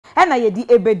na yedi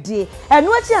ebedi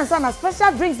eno achi ansa na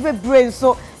special drinks be brain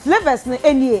so flavors no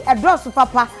enie edrosu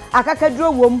papa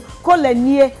akakaduro wom cola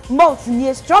nie malt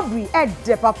nie strawberry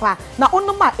ede papa na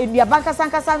onoma enua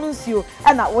sankasa no nsuo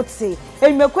na wotse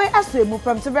enwekwe asoemu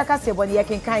from tibreka sebone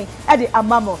yekenkan ede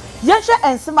amamo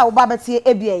yehwe ensema wo babetie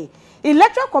ebie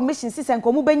electoral commission sisen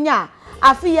komu benya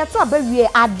Afia to abawie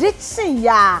adichin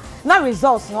ya na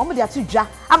results no mo de atudwa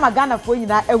ama Ghana fo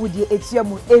nyina ewudie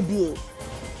etiamu ebie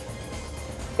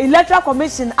electoral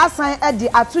commission assign edi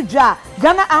atudwa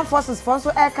Ghana Armed Forces for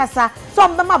so kasa so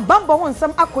mbema bambo ho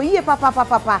nsam akoyie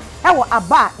papa ewo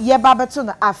aba ye babeto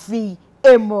no afi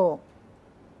emo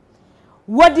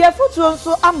wodi afutuo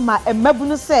nso ama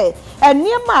emabunu se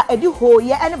eniema edi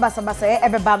hoye ene basabasa ye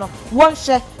ebeba no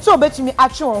wonhye so obetumi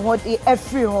atwe won ho de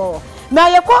afri ho na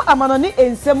yeko amanoni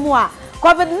ensemu a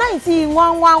COVID-19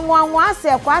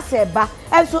 111 ase ba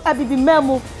enso abibi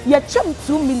memu ye twem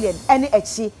 2 million ene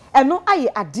echi eno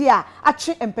aye ade a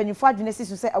atwe empanyifo adwene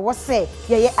sisu se ewo se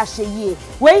ye ahyeyie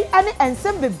wei ane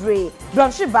ensem bebre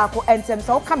donhwe baako entem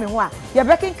se wo kame ho a ye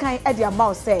bekenkan ade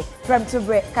amount se from to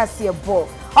bre kase bo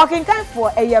okenkan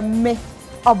for eye me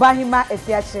obahima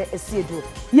Akyere Asiedu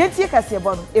yentie kase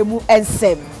bo no emu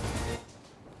ensem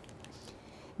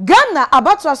Ghana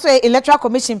abatwa so electoral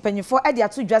commission panyifo e de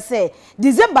atodwa se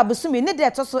December busumi ne de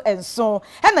etoso enso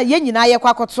na ye nyina ye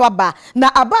kwakoto aba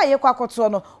na aba ye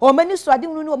kwakoto no o mani so ade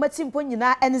hunu ne o matimpo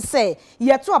nyina ene se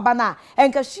ye to aba na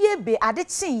enkahwie be ade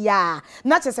chin ya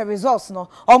na chese results no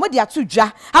o mo de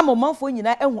atodwa amomanfo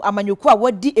nyina ehu amanyoku a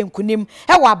wadi enkunim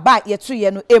e wa aba ye to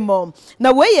ye no emo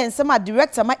na we ye nsema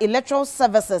director ma electoral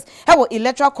services e wo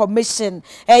electoral commission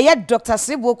ye Dr.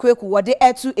 Sibo Kweku wode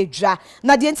etu edwa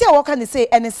na de enti a wo ka ne se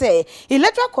ene say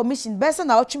electoral commission besa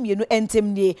na otwemienu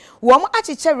entemnie wo mo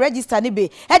achiche register ne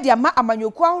be e de ama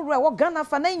amanyoku ahoro wo Ghana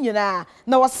fa na nyina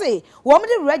na wo say wo mo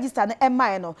de register ne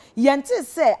emae no yente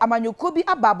say amanyoku bi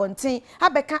ababonten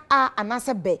abeka a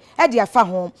anase be e de afa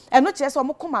ho eno kire say wo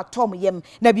mo koma tom yem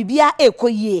na bibia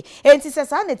ekoyie enti say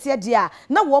sa na tie de a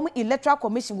na wo mo electoral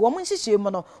commission wo mo nhihye mu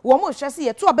no wo mo hwese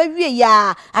ye to abawie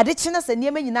ya ade kine se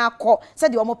niema nyina akọ se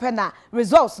de wo mo pe na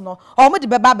results no wo mo de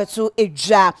beba beto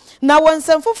edwa na won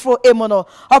fufuro emono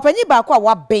opanyi ba kwa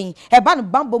waben eba no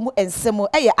bambo mu ensemo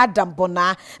eye Adam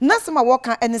Bona nasema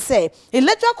woka ene say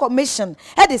electoral commission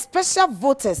had the special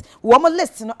voters wo mo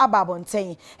list no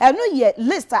ababonten eno ye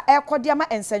list a ekodiama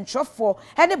ensentrofo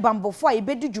ene bambofo a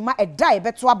ebedi djuma eda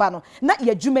ebeto aba no na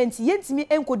ye djuma nti yentimi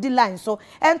enkodi line so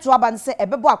ento aba nse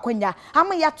ebebo akwanya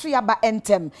ama ya to ya ba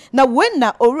entem na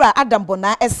wenna owura Adam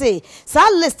Bona say sa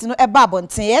list no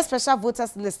ebabonten ye special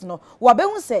voters list no wo be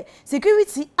hu say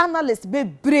security analyst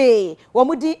bebre wo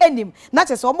mudi enim na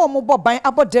chese wo mo boban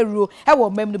abodaruo e wo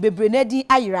mam no bebre na di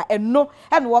ayira eno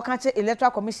e no wo ka che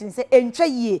electoral commission say entwa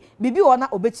yie bibi wo na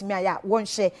obetimi aya won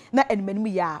hye na enmanim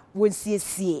ya won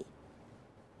siesie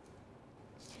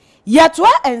Yatwa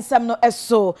ensem no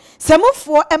eso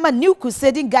semufo ema new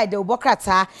crusading guide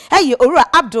obokrata eye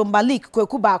owura Abdul Malik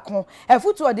Kwaku baako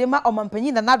efutu ode ma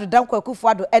omampanyi na nadodan Kwaku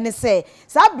fuado ene se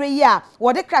sabre yi a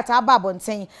wode krata aba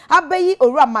abonten abayi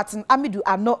owura Martin Amidu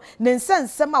ano ne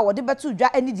nsensem a wode betu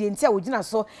dwa ene die ntia wogina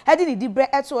so ede ne dibre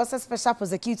eto was special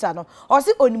prosecutor no o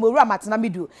si onimo owura Martin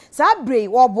Amidu sabre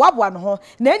wo boaboa no ho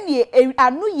na enie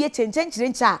anu ye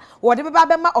chenchenchirencha wode beba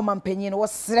be ma omampanyi no wo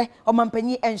sere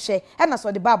omampanyi enhwe ena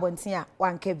so de babo Tia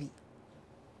wankebi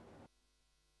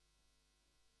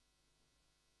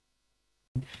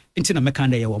Into the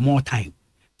Mekanda, you have more time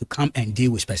to come and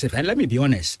deal with specific. And let me be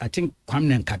honest, I think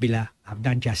Kwame and Kabila have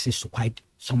done justice to quite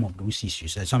some of those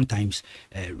issues. Sometimes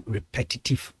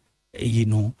repetitive,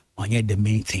 on the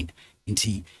main thing.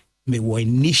 Into me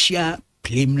initial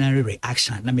preliminary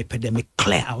reaction, let me put them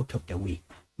clear out of the way.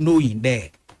 Knowing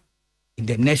there, in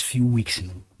the next few weeks,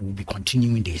 we'll be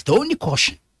continuing this. The only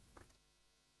caution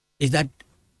is that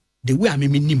the way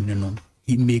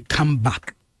he may come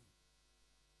back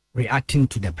reacting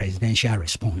to the presidential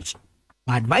response.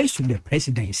 My advice to the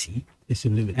presidency is to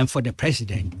leave it. And for the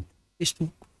president is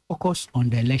to focus on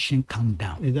the election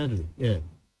countdown. Exactly. Yeah.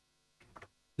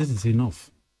 This is enough.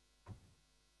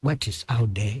 What is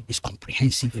out there is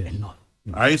comprehensive enough.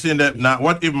 Are you saying that now?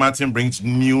 What if Martin brings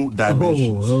new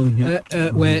dimensions?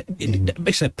 Well,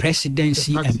 it's a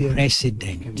presidency and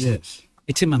president. Yes.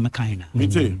 It's in my kind. Me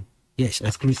too. Yes,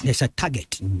 there's a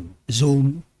target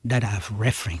zone that I've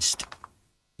referenced.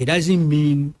 It doesn't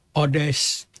mean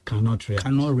others cannot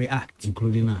react,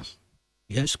 including us.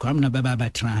 Yes, Kramna Baba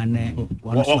Batrane.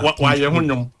 Why you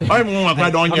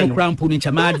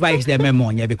my advice the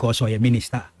memo because you're a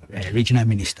minister, regional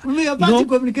minister. We are about to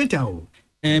communicate.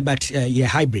 But you're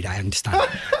hybrid, I understand.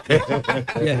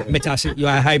 Yeah, but you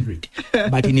are a hybrid.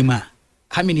 But in Ima,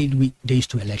 how many days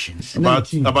to elections?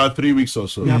 About 3 weeks or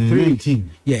so. We have 318.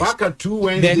 Yes. Back at 2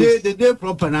 Wednesday, the day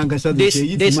proper this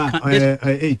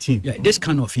 18. Yeah, this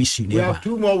kind of issue. We have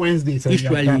 2 more Wednesdays.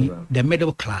 Usually, the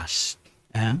middle class,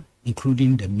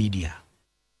 including the media,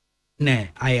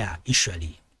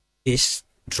 usually this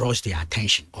draws their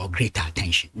attention or greater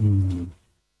attention.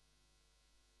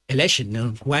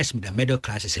 Election, whilst the middle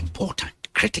class is important,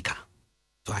 critical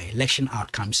to our election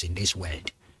outcomes in this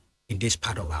world, in this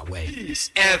part of our world.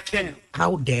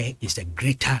 How there is a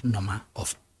greater number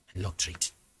of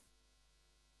electorate.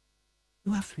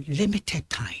 You have limited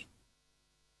time.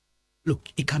 Look,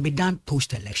 it can be done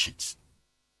post-elections.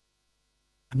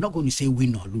 I'm not going to say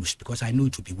win or lose because I know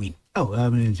it will be win. Oh, I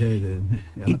mean,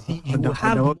 You will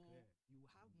have more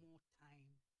time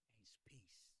and space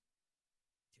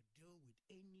to deal with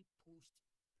any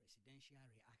post-presidential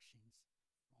reactions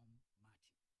from Martin.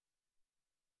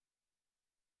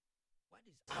 What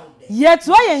is out there? Yet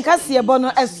why enkasiye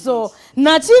bono eso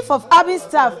na chief of army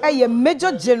staff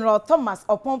Major General Thomas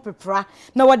Opompepra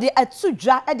na wode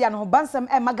atudwa de anobansam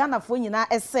maganafo nyina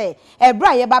ese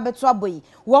ebra ye ba beto aboyi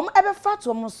wom ebefa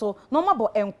to mo so no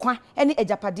mabo enkwa ene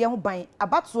ejapade ho ban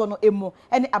abato no emu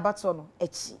ene abato no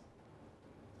echi.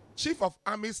 Chief of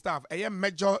Army Staff,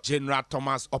 Major General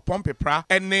Thomas Opompepra,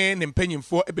 ene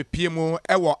nempanyimfo ebepiemu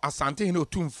ewo asante hene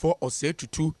otumfo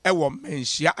Asiedu ewo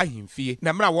menhia ahemfie.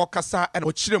 Na mra wo kasa ene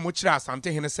ochiremu chira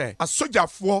asante hene se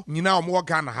asojafo nyina omo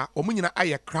Ghana ha omo nyina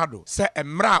aye krado se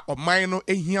emra oman no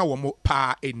ehia wo mo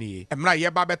pa eni. Emra ye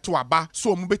ba beto aba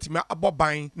so omo betima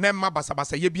aboban na emma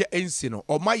basabasa ye bia ensi no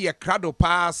omo ye krado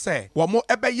pa se wo mo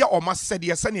ebeye omo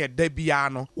sede se ne da bia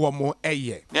no wo mo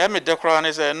eye. Na me dekra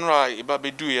ne se nra iba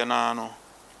bedu no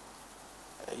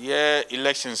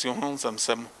elections you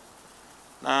some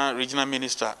na regional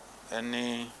minister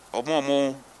and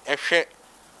omo ehwe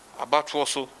abatwo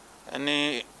so and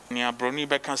ni abroni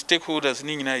be kan stakeholders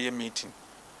ni nyina ye meeting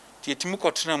ti etimu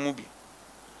kotena mu bi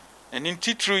and in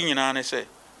titru nyina ne say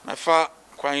na fa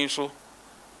kwan so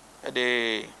e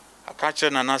de akache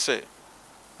na na say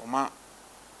oma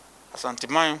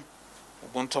asanteman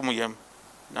obontomo yam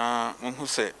na monhu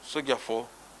say sojafo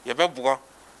ye beboa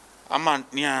ama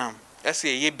nia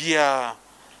ese ye bia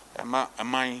ama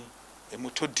amai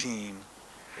emutodin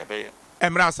yabe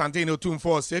Emra asante ne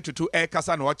otumfo Asiedu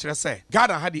kasa na okire se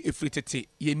Ghana ha de efritete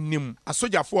yenim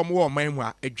asojafo omo wo man mu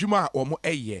a adwuma omo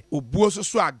eye obuo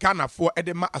soso a Ghanafo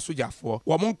de ma asojafo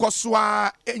wo nkoso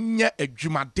a enya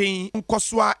adwumaden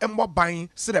nkoso a emmoban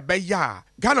se de be ya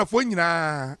Ghanafo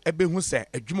nyina ebehu se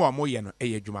adwuma omo ye no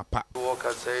eye adwuma pa wo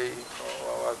ka say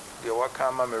de waka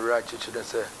ma me ra chichide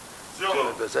se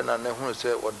the sena ne hu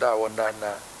se oda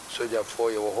na soja for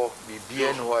ye wo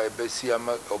bibia ne ho ebesi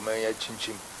ama omanya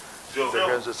chinchim the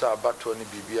friends say abato ne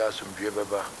bibia sumdwe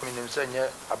beba minim se nye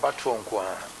abato nko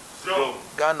a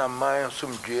Ghana man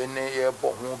sumdwe ne ye bo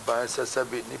ho ban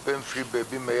sesabe ni pemfiri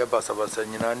baby me ye basabasa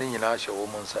nyina ne nyina hye wo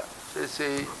munsa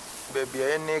se baby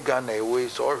ye ne Ghana ewe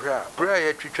so hwa bra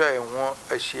ye twitwa ye ho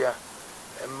ahia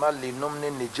Mali nom ne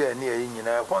Niger ne ayi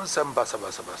nyina honsam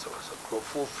basabasa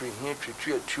krofo free here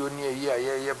twitwa tuo ne ayi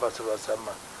ayeye basabasa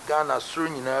ma Ghana suru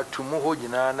nyina tumu ho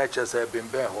nyina na kyesa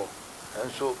bemben ho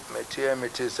enso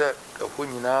mete se ho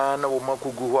nyina na wo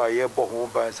makugu ho aye bo ho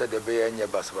ban se de be ye nya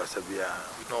basabasa bia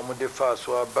no mo de fa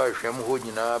so aba hwem ho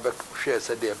nyina be hwe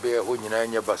se de be ho nyina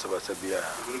nya basabasa bia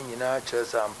nyina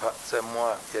kyesa ampa se mo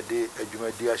a ye de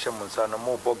adwumadi ahye monsa na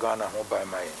mo bo Ghana ho ban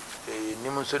mai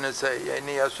nimu so ne say ye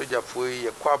ne asojafo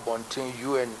ye kwa bonten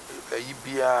UN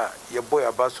bia ye boy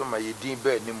abaso ma ye din ba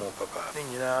nimu papa ne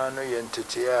nyina no ye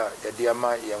ntete a ye de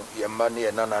ama ye ma ne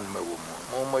ye nanan ma wo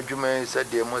mu mo madwuma se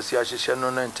de mo si ahyehye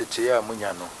no na ntete a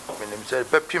munya no menim se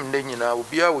pepim ne nyina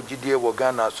obi a wogidie wo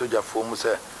Ghana asojafo mu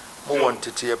se mo won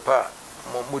ntete pa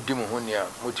mo mudi mu hunia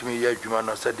mutimi ye adwuma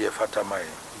no se de fata mai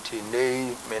nti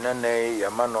nei menane ye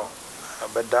ma no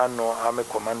abeda no ame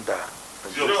commander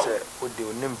se odi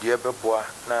onim de beboa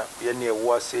na ye ne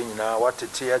wo ase nyina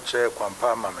watete ya kire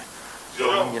kwampa amame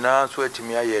nyina so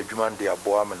atimi aye adwuma de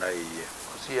aboa me na ye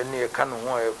so ye ne ka no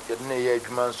ho ye ne ye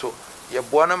adwuma so ye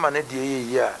boa na ma ne de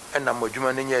ye a na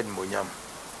modwuma ne nya admonyam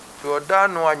so oda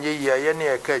no anye ye ne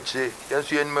ye ka kire ye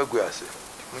so ye ne magu ase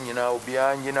nyina obi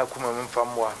a nyina kuma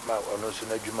mfamwa ma ono so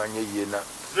na adwuma nye ye na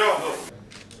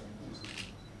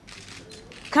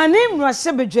Kanim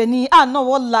Russia Bedweni no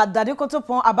wala dade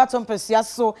kotopon abaton pesia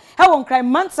so he won cry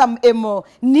mansam emo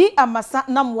ni amasa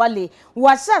namwale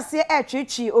washa se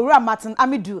etwetwi owura Martin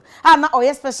Amidu na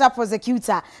oye special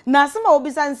prosecutor na asema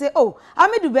obisa nse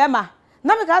Amidu bema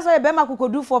na me ka so ye bema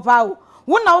kokodu for pa o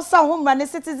wona wo sa ho mra ne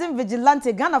citizen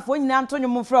vigilante Ghana fo nyina antonyo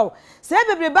mfrɛ se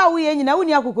bebreba wo ye nyina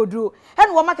woni akokoduro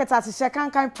he wo market atehye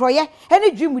kankan proye he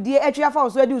ne dwimudie atwa fa wo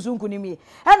so adi usu nkunimi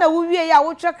he na wo wie ya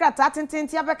wo twɛkrata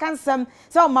atententi abɛka nsɛm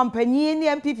se wo mampanyi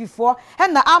ne MPP fo he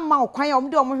na ama okwan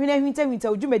omde omohwene ahwinta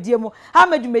odwumadie mu ha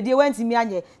madwumadie wantimi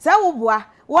anye se wo boa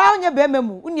wa onye be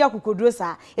memu uni akokoduro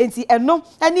sa enti eno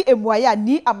ani emuaya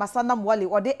ni amasana mwale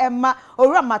ode emma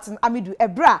owura Martin Amidu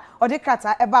ebra ode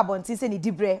krata eba abonti se ni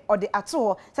dibre ode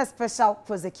ato se special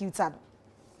prosecutor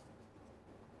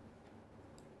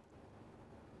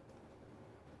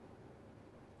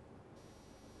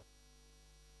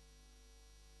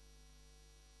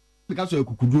because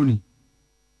akokoduro ni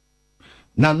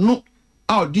na no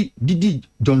audi didi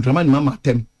John Dramani mama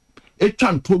tem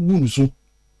etwa nto gu nso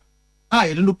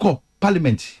I don't call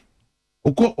parliament.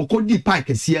 Oko di pie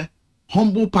kesia,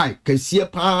 humble pie kesia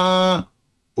pa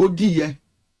odi ye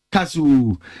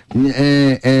kasu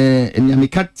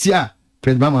nyamikatia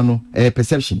president mano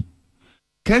perception.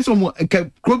 Can some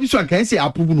Krobison can say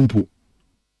approve numpo.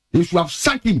 You should have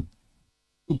sacked him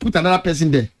to put another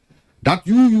person there. That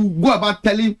you go about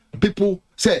telling people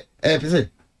say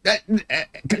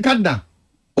Kanda.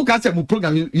 Okay, say my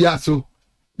program yeah so.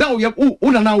 Now we have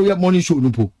now we have morning show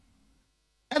numpo.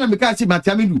 And I'm going to see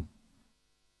Matiamidu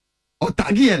or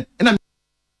Tagian, and I'm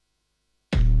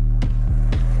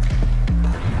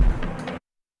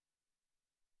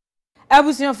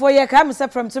Abusian for ye come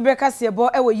from Tuberca Sebo,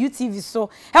 our UTV so,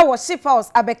 I was ship house,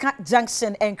 Abeka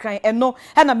Junction and crying, and no,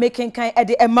 and I'm making kind at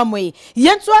the Emamway.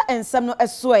 Yentua and some no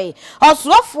asway. Or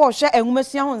swap for share and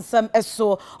Messian some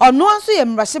so, or no answer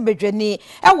and Russia Bedreni,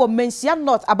 I will mention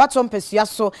not about Tom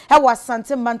Pesiaso, I was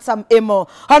Santa Mantam Emo,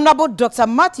 Honorable Dr.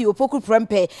 Matthew Poku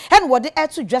Prempe, and what the air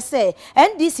to just say,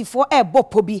 and DC for a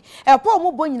bopobi, a poor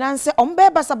mobile answer on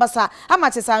Bebasabasa,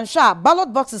 Amatis and Sha,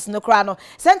 ballot boxes no crano,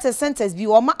 centers be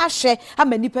or ma ashe.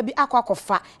 Ama nipa bi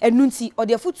akwakofa enunti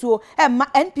ode afutuo emma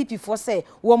NPP for say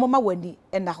wo mama wani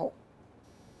enda ho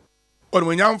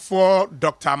Onwanyamfo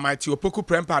Dr. Matthew Opoku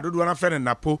Prempa dodo na friend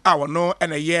napo a wono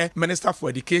na ye Minister for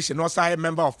Education no say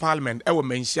member of parliament e wo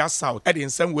Manhyia South e de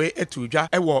nsem we etudwa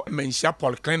e wo Manhyia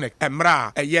Polyclinic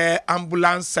emra ye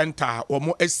ambulance center wo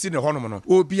mo esi ne honom no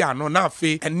obi ano na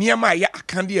afi enema ye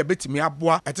akande e betimi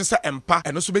aboa etese empa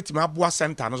eno so betimi aboa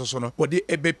center no so no wode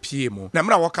ebepie mu na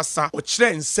mra wokasa o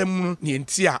kire nsem ne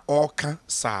enti a oka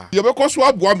sa ye bekoso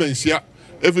aboa Manhyia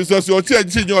efisɛ so ɔte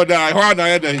agyi nyɛ ɔda hɔ ana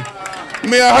yɛ dan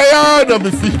me ahaya na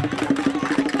me fi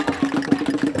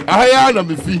ahaya na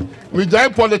me fi me jai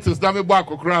politics na me bɔ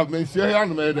akokora me nhyia ahaya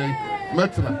na me dan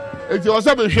metna eti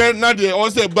ɔsɛ be hwɛ na de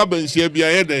ɔsɛ ba nhyia bia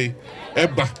yɛ dan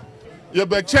ɛba ye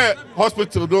be che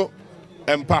hospital do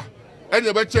empa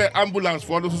ɛne be che ambulance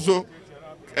for no so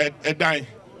ɛdan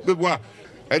be boa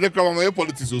ɛde kra ma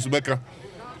politics so bɛka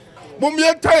mom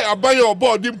ye tai abaye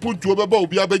obo di mpuntu obeba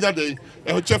obi abenya den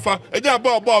chefa eja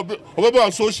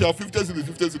obeba social 50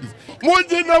 cities mo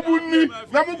je na bunni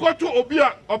na mo koto obi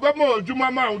a obema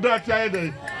odwuma ma uda tia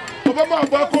den obema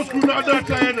ba ko school na uda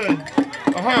tia den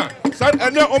aha san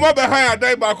ene o ma be high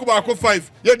dan ba ko 5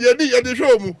 ye de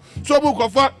hwe mu so bu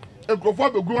kofa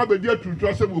enkofo be guma be di atutu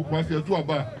ase bu kwase etu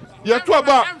aba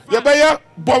ye be ya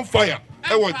bonfire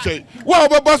e won chei wa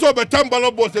obeba so be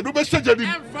tambalo boss e do be shejedi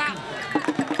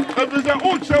Every day,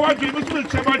 oh, Chewa, you must be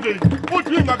Chewa. Oh,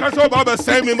 you make us about the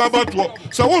same in my battle.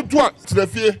 So, what do I to the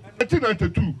fear?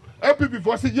 1892, MPP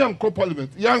for the young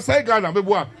co-parliament. Young say Ghana, be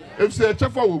what? If say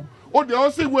Chefa, oh, they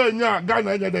all say where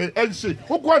Ghana and she,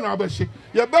 who go on our she.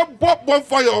 You better pop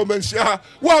bonfire or Manhyia.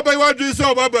 What by what do you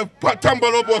say about the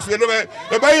Tambalo boss? You know,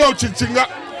 by your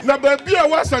chichinga. Now, baby, I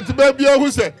was at baby who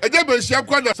said, a German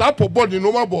Shapquana, Sapo body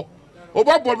no more.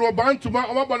 Obabo no band to my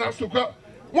Obana Suka.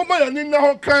 Mama ni na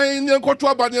ho kan ne nkoto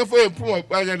abane fo empro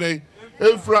agane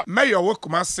efra mayor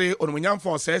wokumase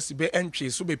onumunyamfo sesibe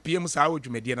entwe so be piem sa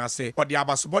odwumedie na se ode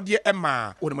abasobode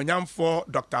ema onumunyamfo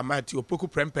Dr. Matthew Opoku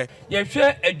Prempe ye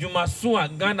hwe adwumaso a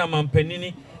Ghana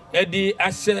mampanini edi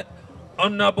ahye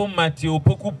Honorable Matthew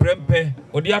Opoku Prempe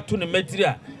ode ato ne matiri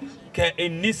a ka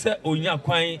enisa onya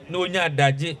kwan na onya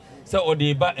adaje se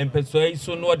ode ba empesoi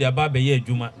so no ode aba be ye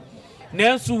adwuma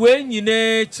nanso we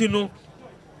nyine chi no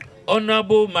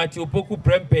Honorable Matthew Opoku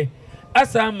Prempe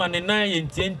asa manena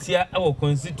yentientia awo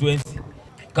constituency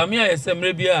kamia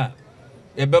yesemre bia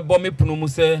ebebo me punu mu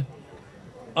se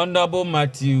Honorable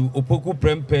Matthew Opoku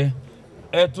Prempe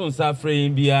etun sa frame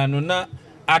bia no na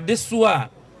adeso a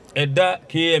eda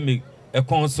KM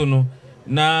ekonso no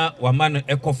na wamano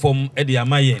ekofom ede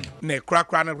amayen ne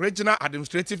krakra na regional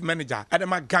administrative manager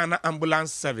adema Ghana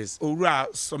ambulance service owura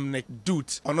somnek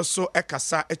dut ono so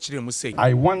ekasa ekire mu say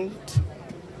I want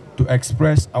to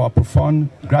express our profound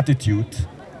gratitude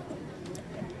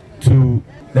to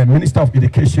the Minister of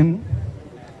Education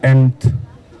and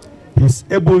his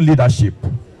able leadership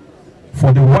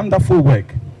for the wonderful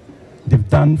work they've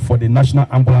done for the National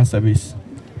Ambulance Service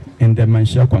in the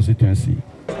Manhyia constituency.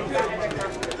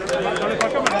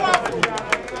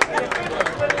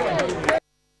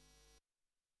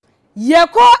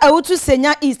 Yeko ewutu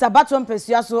senya East abato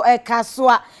mpesua so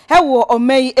kaswa hewo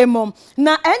omei emom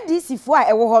na NDC fo a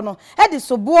ewo ho no de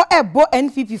sobo ebo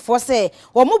NPP fo se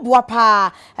wo moboa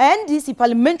pa NDC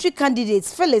parliamentary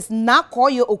candidates Phyllis na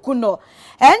koyo okuno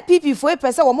NPP fo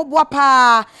pese wo moboa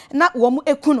pa na wo mu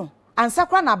ekuno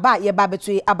ansakra na ba ye ba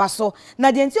betwe abaso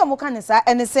na de nti omuka ne sa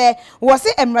ene se wo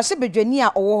se emrahye bedwani a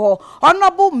owo ho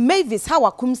honorable Mavis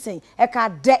Hawa Kumsen e ka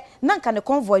de na nka ne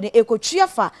convoy ne ekotwia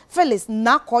fa Phyllis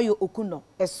na koyo okuno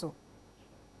eso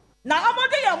na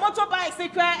amode ye motorbike se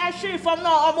kwa ehwe from na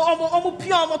omo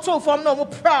pia omo to from na omo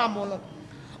pram no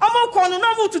omo kono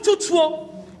na omo tututuo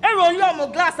e roli omo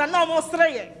glass na omo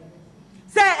sreye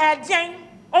se edien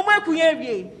omo ekuye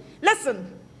wie listen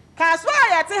kaswa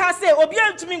ya te ha se obi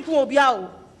antumi nku obi a o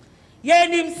ye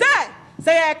nim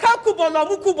se ye ka kubolo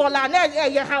mu kubola na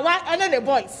ye hawa ene ne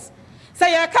boys se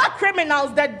ye ka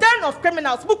criminals the den of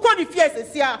criminals mu ko ni fie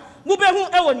sesia mu be hu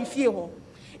e wo ni fie ho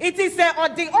it is or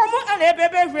the omo and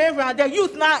ebebe the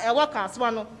youth na e wo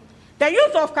kaswa no the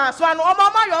youth of kaswa no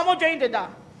omo ma yo omo join the da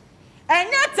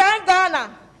enye 10 Ghana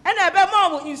ene ebe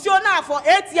mo insio na for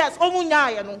 8 years omu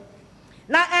nyaaye no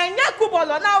na enye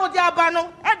kubolo na wo di aba no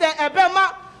e de ebe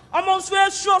ma omo so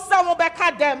show some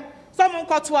beka dem some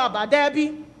nkoto aba there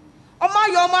bi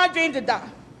omo yo ma join the da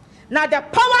na the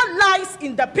power lies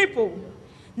in the people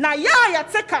na ya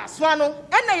take kaswa no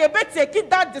ene ye be take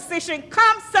that decision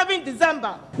come 7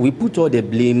 December. We put all the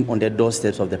blame on the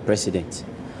doorsteps of the president,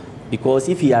 because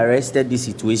if he arrested this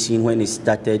situation when it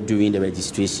started during the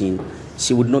registration,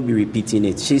 she would not be repeating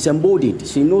it. She's emboldened.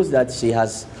 She knows that she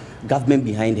has government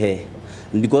behind her,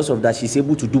 and because of that, she's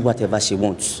able to do whatever she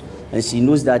wants. And she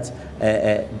knows that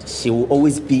she will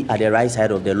always be at the right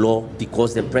side of the law,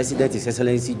 because the president, His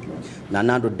Excellency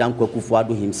Nana Addo Dankwa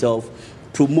Akufo-Addo himself,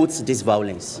 promotes this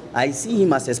violence. I see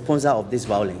him as a sponsor of this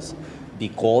violence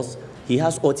because he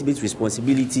has ultimate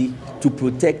responsibility to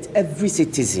protect every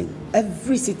citizen.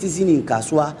 Every citizen in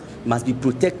Kaswa must be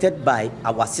protected by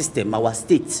our system, our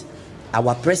state,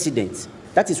 our president.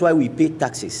 That is why we pay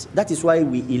taxes. That is why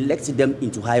we elect them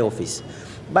into high office.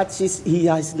 But he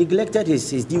has neglected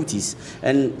his duties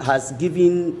and has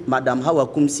given Madam Hawa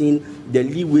Kumsen the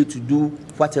leeway to do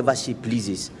whatever she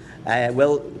pleases.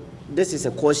 Well, this is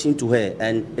a caution to her,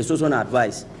 and it's also an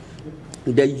advice.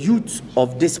 The youth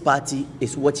of this party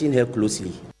is watching her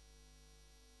closely.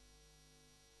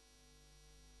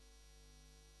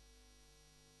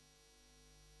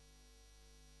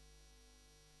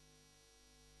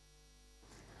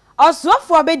 Also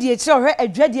for be die chire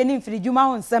adwadie ne mfirijuma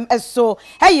ho nsem eso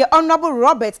hey honorable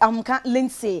Robert Amka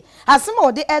Lindsay asema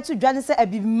ode etu dwane se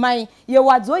abibiman ye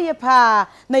wadzo ye pa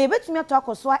na ye betumi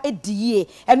akoso a edie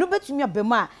eno betumi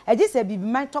abemu a eje se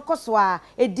abibiman tokoso a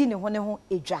edi ne ho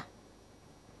edwa.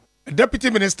 Deputy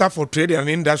Minister for Trade and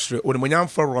Industry,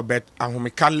 for Robert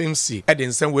Ahomeka Lindsay,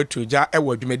 Edinson Wetuja,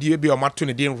 Ewa Dumedi be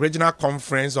Omatunidi Regional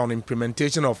Conference on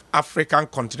Implementation of African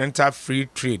Continental Free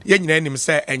Trade. Yen name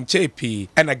say NJP,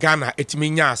 and a Ghana,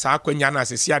 Etiminya, Saquanyana,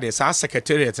 Sisiade, Sa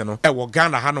Secretariat, Ewa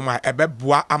Ghana Hanoma,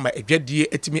 Ebebua, Ama, Ejedi,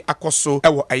 Etimi Akoso,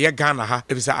 Ewa Aya Ghana, ha,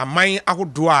 if it's a mine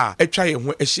Ahudua, a try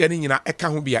who is sharing in a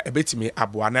Ekahubia, a betimi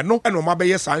Abuana, no, and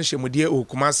Omabe Sanche Mudia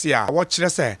Ukumasia, watch the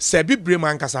say, Sebi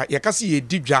Brimankasa, Yakasi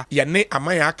Dibja. Yane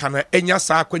amaya kana enya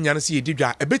sa akwanya nse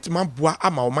yedidwa ebetima boa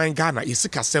ama oman Ghana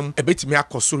yisikasem ebetimi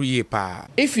akosoro ye pa.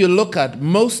 If you look at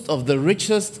most of the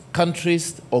richest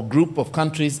countries or group of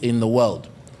countries in the world,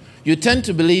 you tend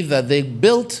to believe that they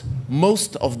built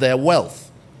most of their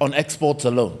wealth on exports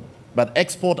alone, but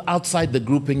export outside the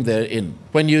grouping they're in.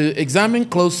 When you examine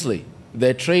closely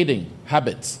their trading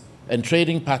habits and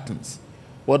trading patterns,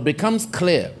 what becomes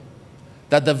clear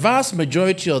that the vast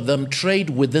majority of them trade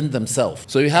within themselves.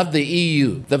 So you have the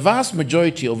EU, the vast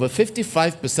majority, over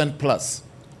 55% plus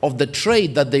of the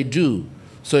trade that they do.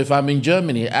 So if I'm in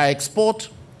Germany, I export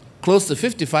close to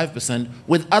 55%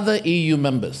 with other EU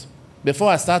members before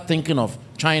I start thinking of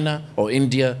China or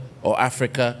India or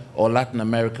Africa or Latin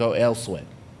America or elsewhere.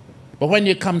 But when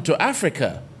you come to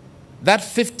Africa, that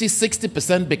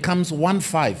 50-60% becomes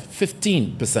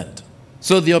 15%.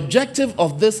 So the objective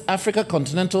of this Africa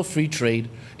Continental Free Trade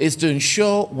is to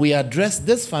ensure we address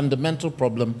this fundamental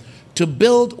problem to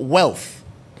build wealth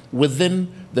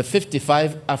within the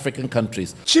 55 African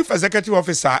countries. Chief Executive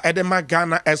Officer Edema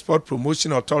Ghana Export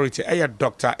Promotion Authority,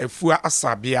 Dr. Efua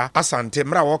Asabia Asante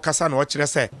Mra Wakasa no chire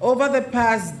say. Over the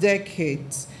past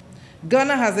decades,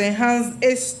 Ghana has enhanced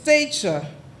its stature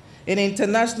in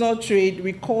international trade,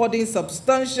 recording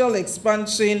substantial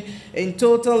expansion in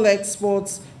total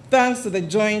exports thanks to the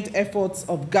joint efforts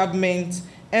of government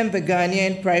and the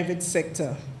Ghanaian private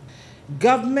sector.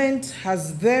 Government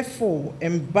has therefore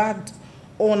embarked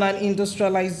on an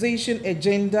industrialization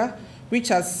agenda which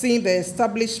has seen the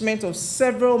establishment of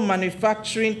several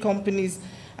manufacturing companies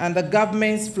and the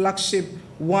government's flagship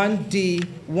 1D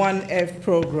 1F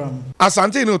program.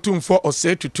 Asante no tumfo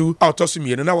Asiedu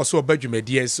autosumienu na waso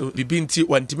badwumadie so bibinti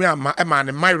wantimi ama ema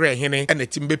ne mayre hene ene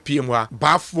timbe piem a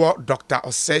baafo Dr.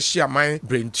 Osehia man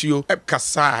Brentuo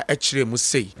kasa ekire mu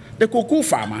sei. The cocoa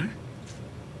farmer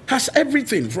has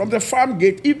everything from the farm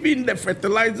gate, even the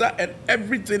fertilizer and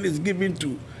everything is given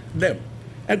to them.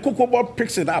 And Cocoa Board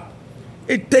picks it up.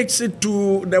 It takes it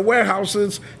to the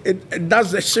warehouses, it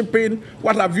does the shipping,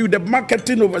 what have you, the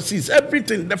marketing overseas,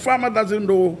 everything. The farmer doesn't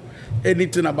know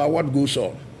anything about what goes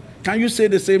on. Can you say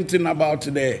the same thing about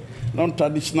the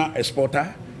non-traditional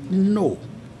exporter? No.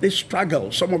 They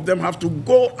struggle. Some of them have to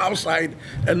go outside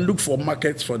and look for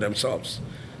markets for themselves.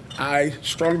 I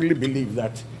strongly believe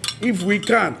that if we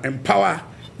can empower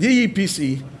the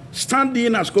EPC, stand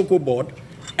in as Cocoa Board,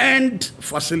 and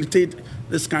facilitate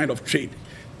this kind of trade,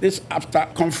 this after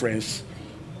conference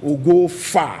will go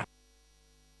far.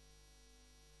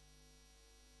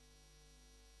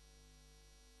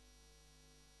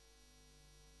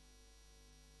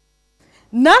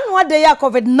 Nanwa de ya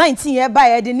COVID-19 ye ba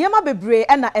ye de niema bebre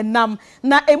e na enam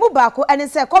na emu baako ene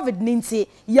se COVID-19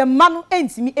 ye ma no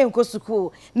entimi enko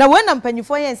suku na we na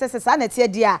mpanyifo ye nsese sa na tie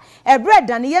de a ebre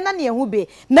dan ye na ne hu be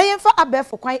na ye mfa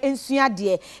abefo kwan ensua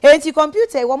de enti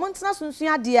computer wo montena so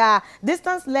nsua de a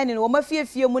distance learning wo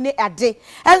mafiefie mu ne ade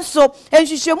enso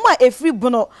enhwehwemu a efri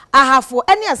bono ahafo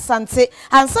ene asante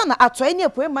ansa na ato ene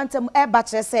apoemantem e ba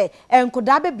kire se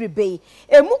enkoda bebrebe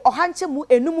emu ohanche mu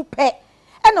enum pe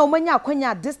ena omanya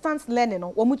akwanya distance learning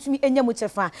no womutumi enya mu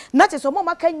chefa na cheso mo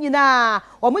maka nyina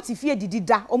womutifie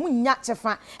didida omunya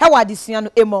chefa he wadesua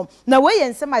no emo na we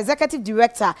yensema executive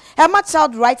director Emma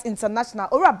Child Rights International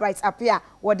Ora Bright Apia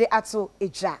wode ato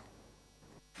eja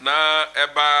na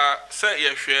eba se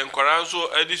yehwe nkora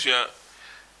nso adesua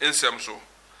ensem so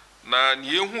na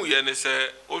yehu ye ne se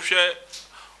ohwe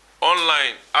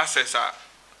online access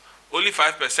only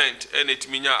 5% and it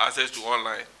minya access to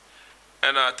online.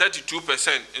 And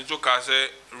 32% in so case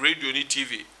radio ni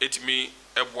TV it me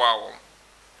eboa.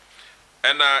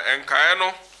 And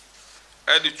enkayeno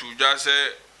edit to just say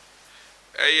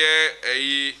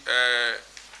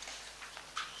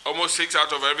almost 6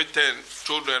 out of every 10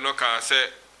 children no can say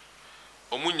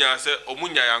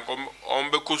omunya yankom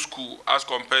ombeko school as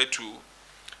compared to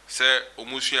say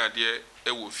omusua de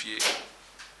ewofie.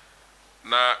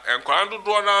 Na enkwando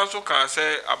do na so can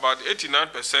say about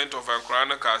 89% of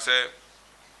enkwando can say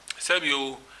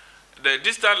Sebio, the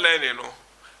distant learning,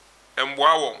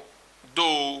 no,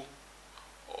 though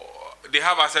they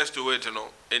have access to it,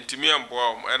 and to me,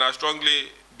 and I strongly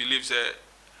believe that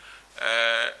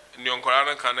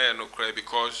Nyankorana can no cry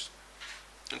because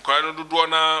Nkorano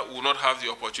Duduana will not have the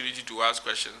opportunity to ask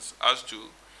questions as to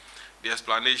the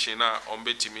explanation on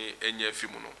Betimi and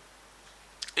Yefimuno.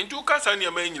 Into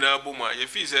Kasanya Menina Buma,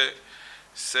 Yefi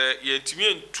say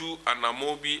Yetimian 2 and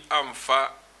Amobi Amfa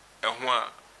and one.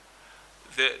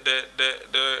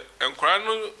 The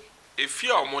enkrano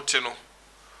efia omoteno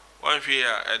one here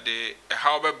at the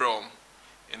hawbe brom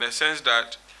in the sense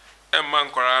that emma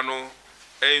enkrano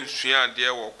ensua de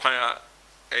wo kwan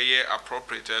eye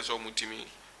appropriate as omutimi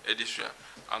edisua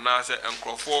and now say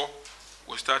enkrofo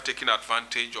will start taking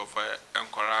advantage of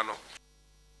enkrano.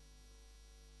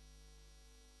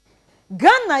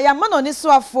 Ghana ya mano ni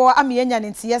so afo amiyenya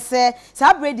ntie se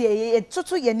sa bredi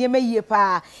etutu ye niema yie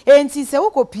pa enti se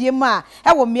wokopie ma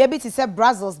e wo mia bi ti se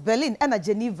Brussels, Berlin na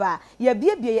Geneva ya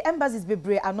biebie embassies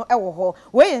bebre ano e wo ho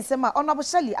we yensema honorable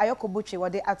Shali Ayokobotwe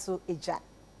wode ato eja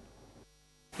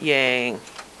ye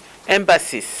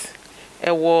embassies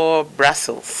e wo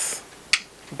Brussels,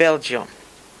 Belgium,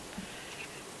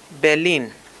 Berlin,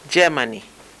 Germany,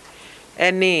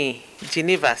 any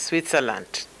Geneva,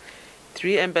 Switzerland.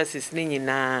 3 embassies ni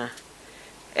nyina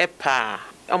epa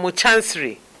omo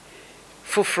chancery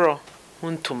fufro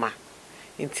huntuma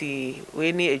nti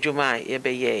we ni ejuma ye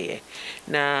beyeye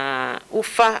na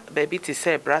ufa baby to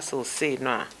say Brussels say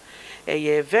no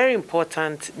a very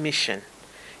important mission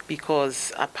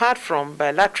because apart from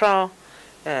bilateral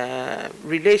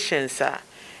relations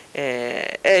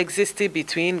existed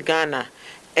between Ghana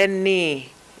and the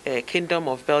Kingdom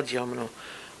of Belgium no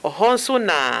also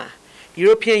na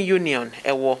European Union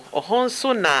ewo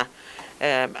ohonso na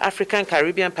African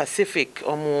Caribbean Pacific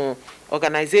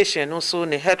organization also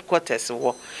the headquarters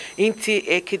wo inti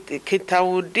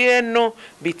kitawude no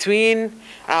between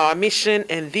our mission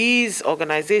and these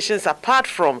organizations apart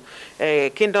from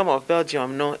Kingdom of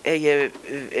Belgium no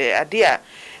idea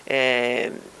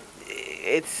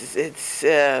it's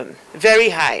very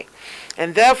high,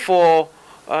 and therefore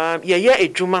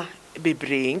ejuma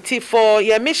bebre nti for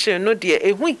your mission no de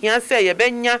ehu hia say ye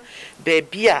benya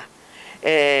bebia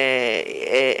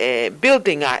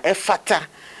building a efata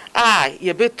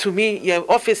ye betumi ye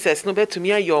officers no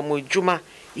betumi aye omodwuma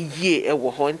ye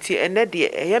ewo ho nti ene de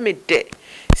eye me de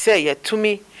say ye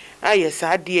tumi aye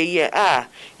sa de ye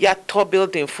ya to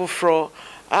building fufro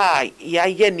ya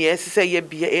ye ne say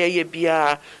ye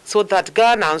bia so that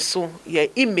Ghana so your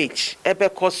image ebe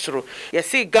kosro you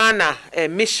see Ghana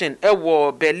mission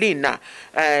ewo Berlin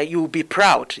you will be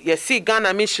proud. You see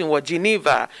Ghana mission or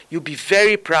Geneva, you'll be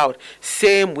very proud.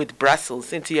 Same with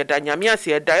Brussels. Into your danyamia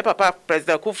say papa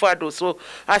President Kufuor so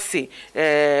I say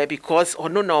because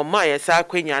no my sa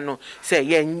kwenyano say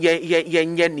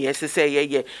ye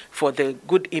say for the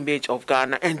good image of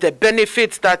Ghana and the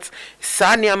benefits that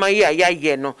sanyama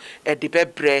ya no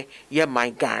edibebre ye my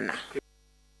Ghana.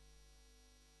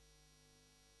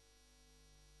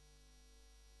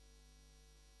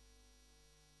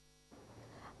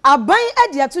 Aban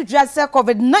adi atu dwase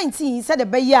COVID-19 said the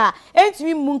beya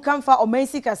entimi munkamfa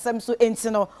omansi kasem so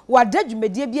entino wada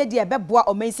dwumedie bia de beboa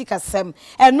omansi kasem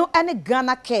eno ene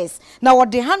Ghana case na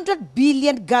wode 100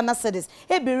 billion Ghana cedis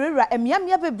eberera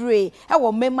emiamia bebre e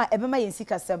wo mema ebema yensi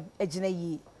kasem agina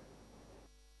yi.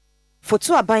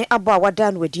 Foto aban abo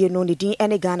awada no wadie no ne din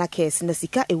ene Ghana case na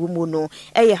sika ewumu no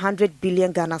 100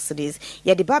 billion Ghana cedis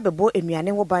ye de ba bebo enuane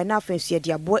ho ban na afensu ye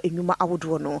de abo enwuma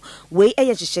awodo no we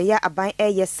eye hyehyeye aban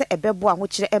se ebebo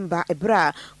ahokire emba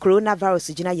ebra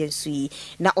coronavirus gina yensu yi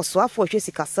na osoafo hwe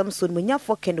sika samso no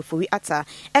nyafo kendofowi ata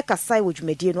kasai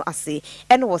wodwumedie no ase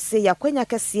ene wo se yakwanya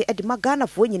kase de ma Ghana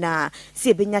fo nyina se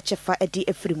ebenya chefa edi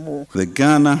efrimu. The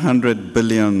Ghana 100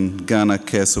 billion Ghana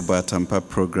Care Subatampa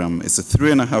program is a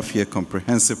 3.5-year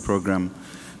comprehensive program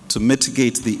to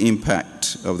mitigate the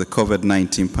impact of the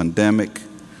COVID-19 pandemic,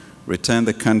 return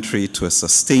the country to a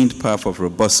sustained path of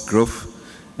robust growth,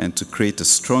 and to create a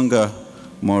stronger,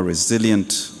 more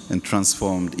resilient, and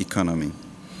transformed economy.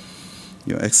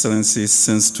 Your Excellencies,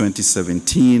 since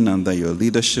 2017, under your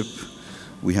leadership,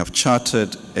 we have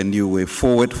charted a new way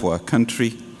forward for our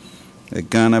country, a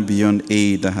Ghana beyond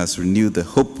aid that has renewed the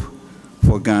hope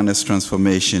for Ghana's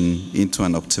transformation into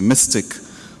an optimistic,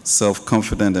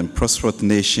 self-confident and prosperous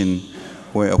nation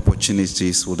where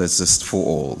opportunities will exist for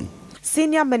all.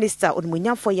 Senior Minister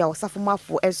Onmunyamfo ya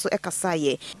Osafomafo enso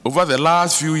ekasaye. Over the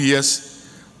last few years,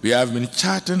 we have been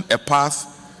charting a path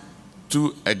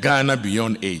to a Ghana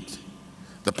beyond aid.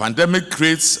 The pandemic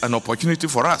creates an opportunity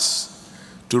for us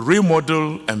to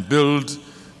remodel and build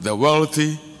the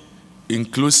wealthy,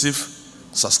 inclusive,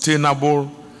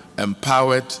 sustainable,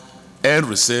 empowered, and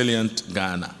resilient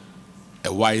Ghana,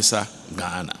 a wiser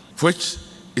Ghana, which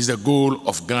is the goal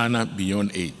of Ghana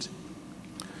beyond aid.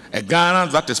 A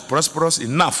Ghana that is prosperous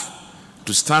enough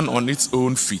to stand on its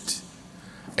own feet.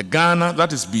 A Ghana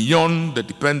that is beyond the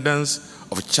dependence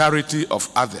of charity of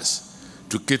others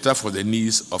to cater for the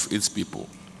needs of its people.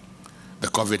 The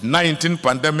COVID-19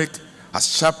 pandemic has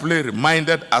sharply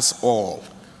reminded us all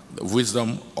the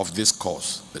wisdom of this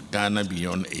cause, the Ghana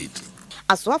beyond aid.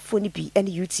 Aswafo ni bi ene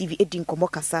UTV edin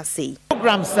komo kasa sei.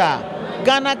 Programs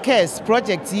Ghana Cares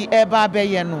project eba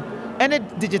abeye no ene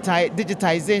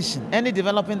digitization ene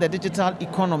developing the digital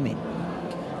economy.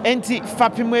 Enti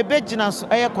fapimo ebegina so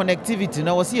air connectivity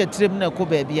na wose yetrem na ko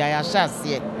ba bia ya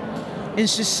hyase.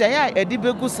 Nhyehyeye edi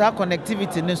begu sa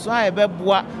connectivity ne so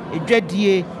ebeboa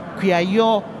edwadie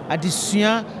kuayo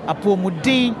adesua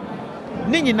apomuden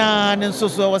ne nyina ne nso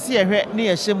so wose yehwe ne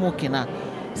yehyemu kina.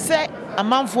 Se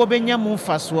amanfo benya mu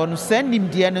faso no se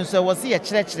nimdie no so wose ye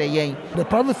kyerɛkyerɛ yen. The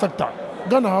private sector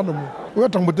Ghana hanum we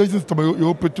transportation system you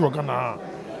operate to Ghana.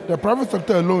 The private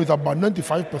sector alone is about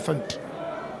 95%.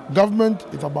 Government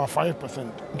is about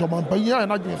 5%. Ntomampanya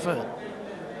and I say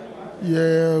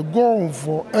yeah go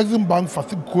for Exim Bank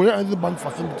facility, Korea Exim Bank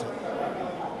facility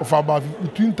of about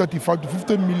between $35 to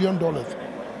 $50 million.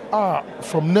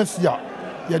 From next year,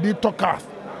 yeah they talk us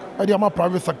at the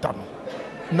private sector.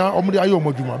 Now omudi ayo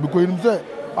moduma because him say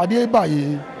ade ba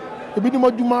ye ebi ni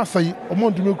moduma say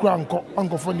omo ntumi kura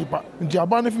anko for nipa nti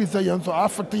aba na fi say yen so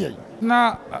afete ye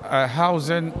na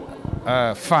housing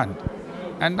fund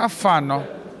and that fund no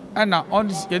and on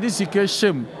this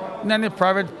shame na any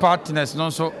private partners no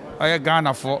so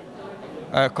Ghana for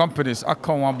companies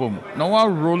akon one boom no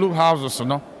one roll houses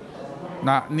no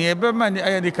na ni ebe man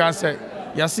ni can say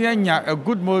yɛse anya a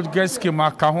good mortgage scheme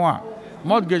aka ho a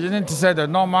mortgage isn't to say the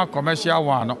normal commercial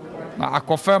one na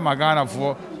akɔfɛ ma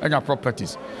Ghanafoɔ anya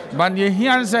properties but ye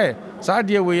hear say saa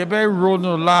deɛ we be roll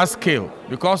no large scale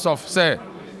because of say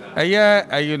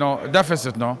you know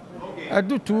deficit no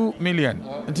do 2 million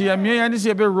nti ya mie yani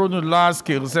say be roll no large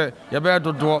scale say ye be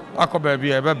dodo akɔ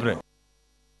baabi e be bre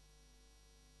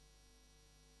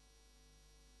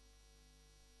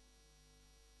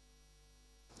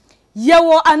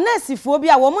yewo anasifo bi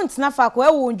a wo ntena fa ko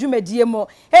e wo ndwumadie mo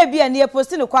e bia ne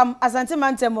post ne kwam asante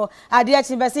mantemo ade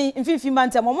achi bese mfifi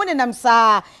mantemo mo ne nam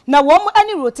saa na wo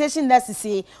ani rotation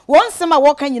nurses won sema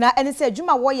wo kan nyina ene se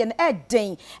adwuma wo ye ne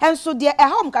eden enso de e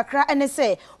hom kakra ene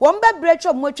se wo mba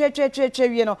brecho mo twetwetwetwe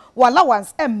wie no wala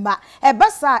once emma e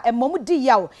basa e mom di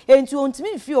yawo enti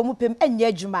ontimi mfi o mu pem enya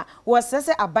adwuma wo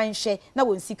sese abanhye na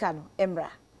won sika no emra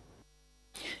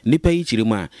nipa yi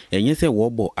chirimu a enye se wo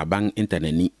bo abang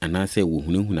interneti anase wo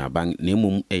hunehuna abang na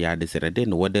emum eya de serede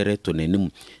no wodere to nanim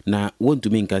na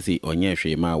wontumi nka se onye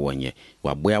hwe ma wonye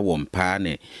waboa wo mpa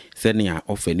ne se ne a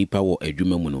ofa nipa wo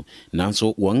adwuma mu no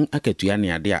nanso won akatua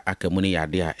ne ade a akamu ne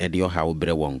ade a ede oha wo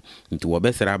bre won nti wo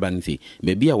besera abang se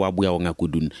bebi a waboa won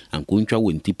akodun ankontwa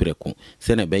wonti preko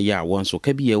se ne be ya won so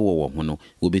ka bi ye wo ho no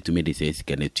wo betumi de se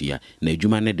sika na tua na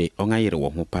adwuma ne de on ayere wo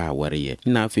ho pa wareye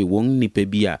na afi won nipa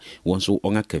bi a won so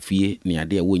onga kafie ni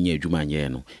ade a wonya adwuma nye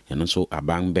no eno so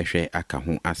aban behwe aka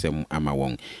ho asem ama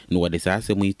won no wode sa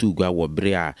asem itu gwa wo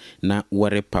bre a na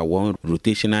wore pa won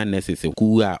rotational nurses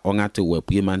ku a onga te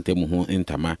wapue mantem ho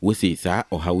ntama wosi sa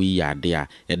ohawi ya ade a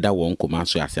eda won koma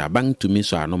so ase aban tumi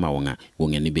so anoma won a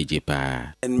won ani beje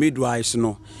pa and midwives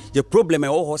no the problem e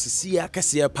wo ho sisi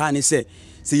akase pa ni se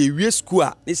ye wie school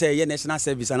a ni se ye national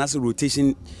service and as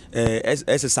rotation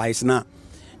exercise na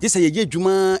this say ye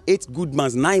juma 8 good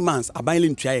months 9 months abanle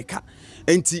ntwa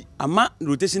enti ama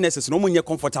rotation nurses no monye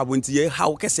comfortable enti ye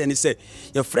how kese ni say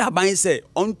ye free aban say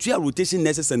on tua rotation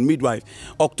nurses and midwife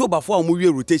October 4 mo wie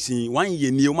rotation 1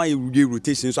 year ni o ma ye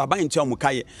rotation so aban tua mo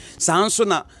kaye sanso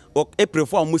na April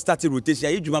 4 mo start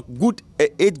rotation ye juma good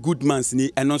 8 good months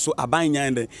ni eno so aban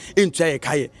nyan ntwa ye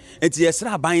kaye enti ye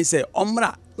sra aban say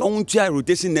omra on tua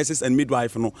rotation nurses and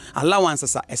midwife no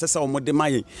allowances esesa omode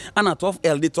maye ana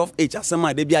 12L 12H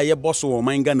asema de bia ye boss wo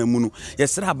man Ghana mu no ye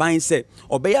sra ban say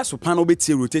obeya so pan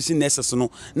obeti rotation nurses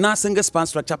no na single span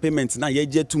structure payment na ye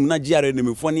jetum na GRA ne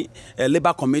mefo ni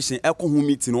labor commission eko hu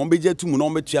meeting no beje tum no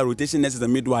betua rotation nurses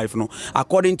and midwife no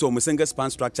according to single span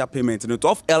structure payment no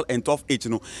 12L and 12H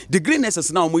no degree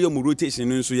nurses na omoye mu rotation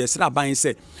no so ye sra ban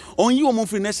say on yi omo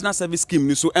free national service scheme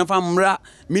ni so emfa mra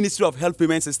Ministry of Health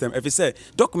Payment System if say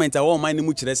document a one mine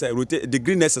mu kire say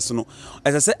degree nurses no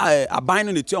as say aban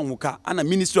no netua omuka ana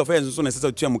Ministry of Health so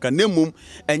necessary tua omuka nemum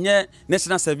enye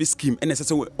national service scheme ene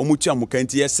say omutua omuka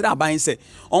nti yesra aban say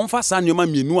onfa sa nyoma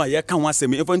mienu a ye ka ho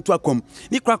asem enfa ntu akom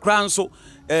ni krakra nso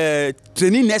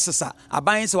training nurses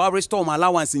aban say wa restore my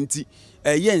allowance nti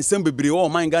ye nsem bebre o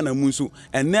man Ghana mu nso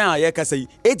ene a ye ka say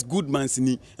 8 good months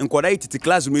ni enkoda ititi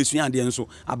classroom esu ade nso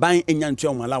aban enya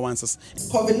ntua o allowances.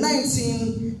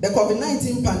 The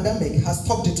COVID-19 pandemic has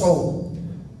topped it all,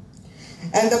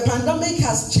 and the pandemic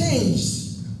has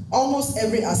changed almost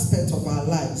every aspect of our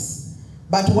lives,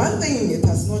 but one thing it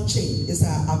has not changed is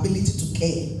our ability to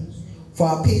care for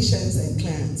our patients and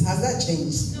clients. Has that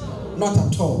changed? Not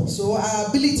at all. So our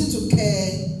ability to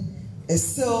care is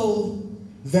still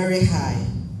very high.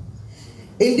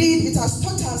 Indeed, it has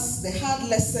taught us the hard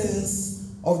lessons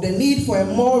of the need for a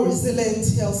more resilient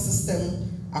health system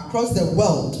across the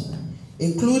world,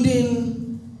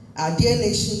 including our dear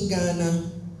nation Ghana,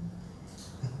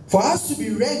 for us to be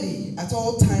ready at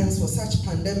all times for such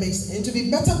pandemics and to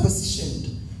be better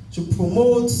positioned to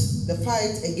promote the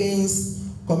fight against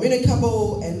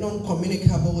communicable and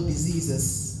non-communicable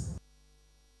diseases.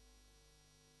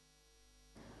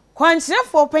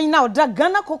 Kwanchefo pen na oda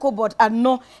Ghana Cocoa Board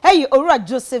ano hey Owura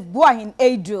Joseph Boahin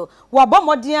Adriel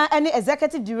wabomodian any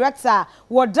executive director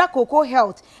woda Cocoa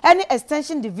Health any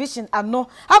extension division ano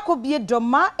akobie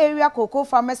Doma Area Cocoa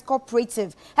Farmers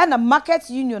Cooperative and a market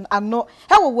union ano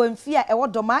he wo wamfia e wo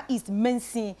Doma East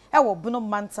Mensin e wo Bono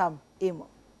Mantam emo.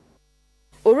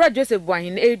 Owura Joseph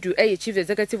Boahin Adriel Chief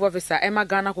Executive Officer Emma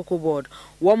Ghana Cocoa Board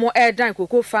womo dan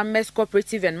Cocoa Farmers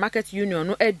Cooperative and Market Union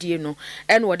no edie no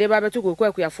en wo de ba beto cocoa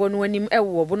akuafo no anim e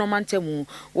wo Bono Mantamu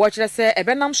wo kire se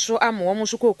ebenam so am womo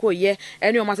so cocoa ye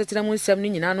ene o masetena mu nsam no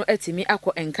nyina no atimi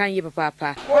akọ enkan ye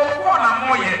papa cocoa na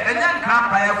moye enya nkan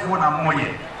pa ye fo na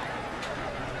moye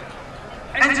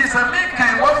enti se me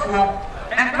kan wofo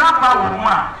enkan pa wo mu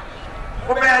a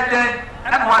wo be den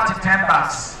and what 10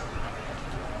 bucks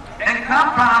en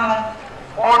campano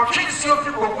or chisio fi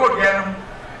cocoa dem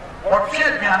or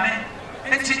fiat biane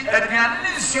enti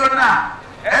aduane nsiona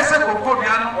ese koko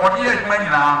bia no odi adwuma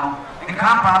nyina no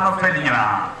nkampa no fa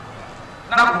nyina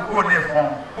na koko ne fon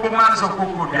ko man so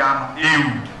koko bia no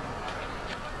ewu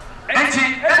enti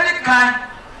any kind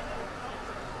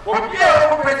obi a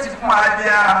cooperative mu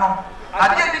adia no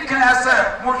ade di kan se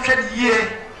mo hwe yie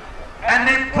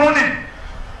ene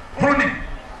pruning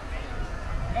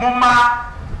moma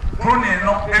pruning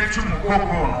no etum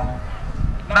koko no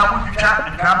na mutwa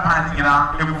nkampa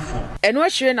nyina egufo eno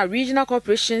ahire na regional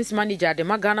corporations manager de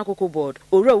Ghana Cocoa Board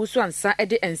owura wusu ansa e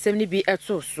de ensem ni bi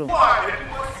eto so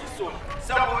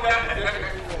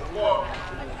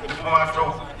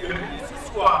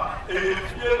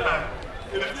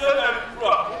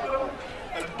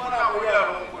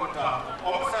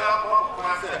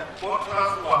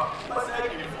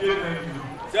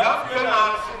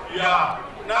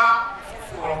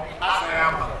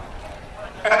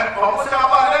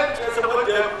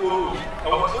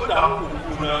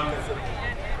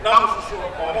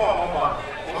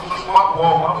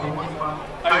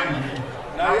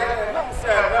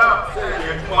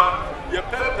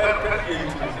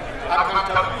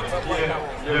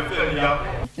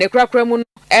ne krakra mu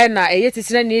na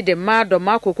eyetitina ni de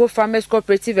Madoma Cocoa Farmers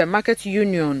Cooperative and Market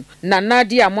Union na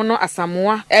Nadia Mono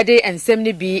Asamoah de ensem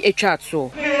ni bi etwa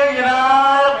ato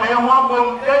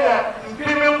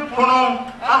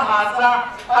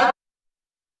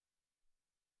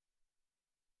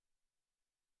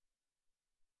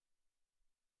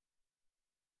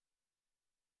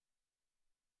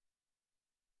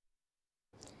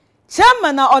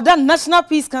Chairman of the National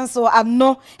Peace Council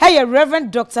ano hey Reverend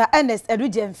Dr. Ernest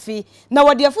Edujemfi na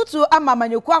wode afutu ama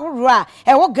manyoku ahoro a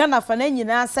wo Ghana fa na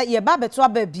nyina sa ye ba beto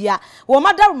ababia wo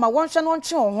madaru ma wonhwe no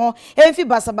ntwe ho emfi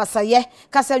basabasa ye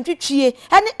kasantwitwie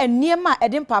ene eniema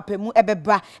edin papemu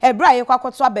ebeba ebra ye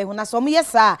kwakoto abahu na so mo ye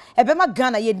sa ebema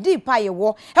Ghana ye di pa ye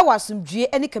wo wa asumdue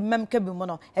ene kemam kabimu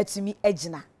no atumi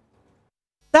agina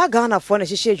Ghana for na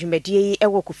hihye dwumadie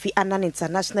ewo Kofi Annan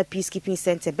International Peacekeeping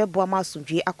Center bebo ama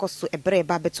asundwe akoso ebre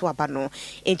ba beto aba no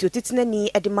enti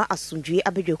otitinani edema asundwe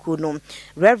abedwako no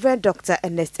Reverend Dr.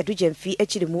 Ernest Edujemfi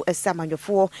echirimu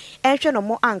esamanyofo enhwe no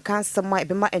mo anka nsema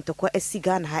ebema entokwa asi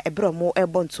Ghana ha ebre mo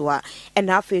ebontoa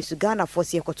ena afesu Ghana for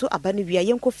se yekoto aba no wia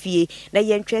yenkofie na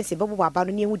yentwense bebo aba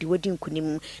no ne ehudi wodi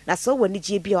nkunim na so wani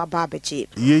gie bia aba abeche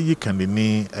yeyi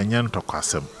kanini enya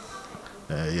ntokwasem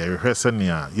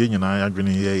yehwesenia yenyina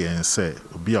yadwene yense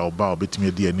obi a oba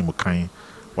obetimi di anim kan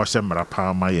wahye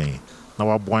mrapa ma yen na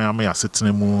waboan ama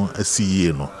yasetene mu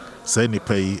asiye no sai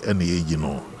nipa yi ene yeyi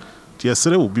no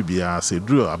tiesere obi bia se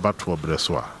duro abato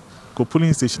obreso a ko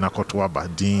police station akoto aba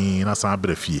din na san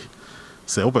brafie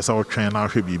se opesa wotwen na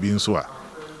ahwe bibi nso a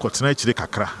kotena chire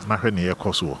kakra na hwe ne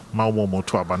yekoso ma wo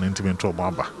moto aba na ntimi nto obo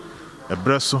aba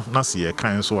ebreso na se ye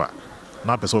kan so a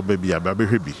na pesa obabi aba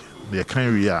behwe bi ye kan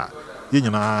wi a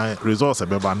yenyina results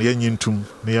ebeba na yenyintum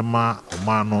na yema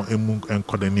omano emu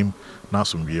enkodanim na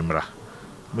asomdwe mra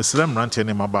mesrem mrante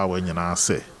ne maba wa nyina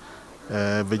se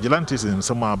vigilantes in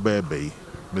some abebe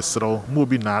mesro mo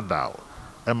bi na adao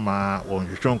ema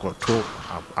wonhwehwenko to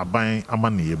aban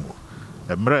amaneyemu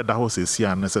emre da ho sesi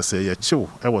an nesese ye chew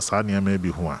ewo saa ne ma bi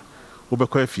ho a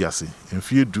wobekwa afiase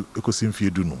mfiedu ekosi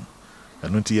mfiedu no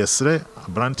eno nti yesre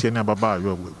abrante ne ababa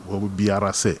wo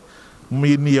biara se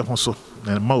me ni ye ho so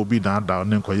na ma obi na da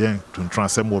ne nkoye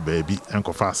tuntransem wo baabi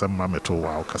enkofa asem ma meto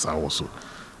wa okasa wo so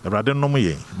ebrade no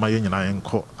yen ma ye nyina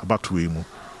enko abatoe mu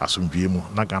asomdwe mu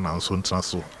na Ghana nso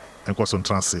ntranso enko so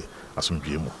ntranse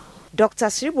asomdwe mu Dr.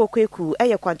 Siribo Kweku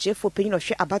eye kwanchefo penyin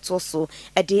ohwe abato so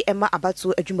ede ema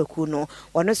abato adwumaku no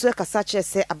ono so kasa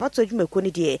kyerese abato adwumaku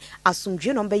ne de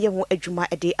asomdwe no mbeye ho adwuma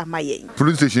ede amayen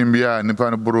police station bia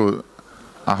nipa no boro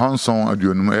ahonson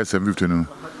aduonum S50 no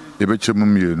ebechemu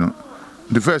mienu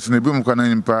the first ne bi mu kana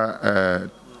nipa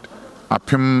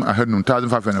apem ahanum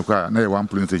 1500 kwa na ye one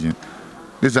police station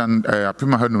this and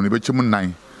apem ahanum ne ebechemu 9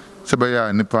 sebe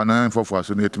ya nipa na fofo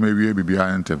so na etime wie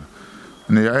bibia ntem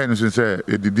ne ya ene se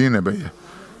edidin na be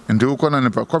nti ukona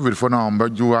nipa covid for na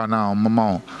ombajuwa na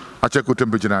omama a check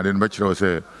temperature na de be kire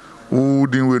se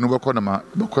udin we no beko na ma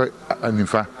beko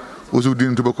anifa ozu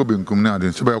din to beko benkum na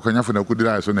de sebe okanya fo na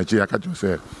kudira so na chi aka jo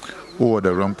se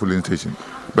the wrong police station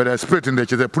but the spirit in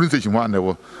the police station one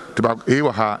level to ba e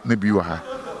wa ha na bi wa ha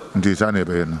nti sa na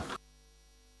be no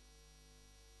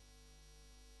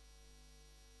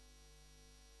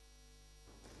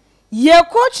ye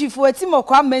coachifo etimo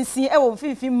kwa mansin e wo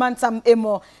mfimfin mantam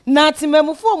emo na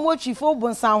timamufo mo chifo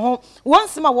bonsan ho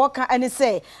wonsema wo ka ene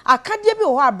se akade bi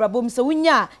ho abrabom se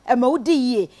wunya ema wudi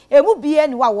yie emu bie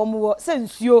ni wa wo mo se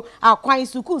nsuo akwan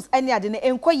schools ene ade ne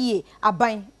enkoyie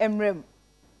aban emrem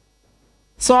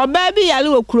so baby yale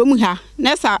wo kurom ha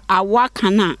na sa awa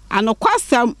kana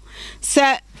anokwasam se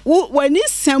wani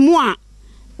semu a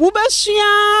wo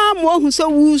besua mo hu so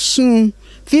wusun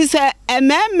fi se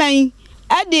ememen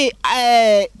ade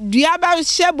dua ba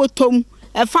hye botom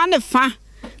efa ne fa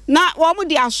na wo mu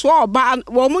de aso oba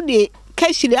wo mu de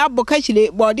kashire abo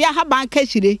kashire bode ahaban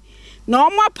kashire na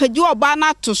omo apagi oba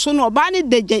na to so na oba ne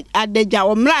adaja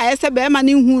omra ese be ma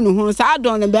ne hu no hu sa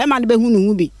adon ne be ma ne be hu no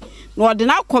hu bi na ode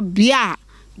na akobia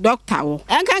doctor wo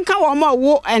enkanka wo ma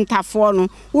wo entafo no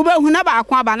wo be hu na ba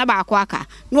akwa ba na ba akwa aka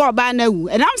na oba na wu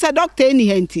enam se doctor eni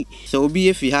hanti so obi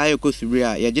efi ha ekosubri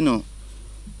a ye no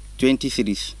 20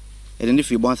 series e de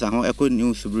fi bonsa ho eko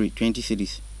new subri 20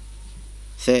 series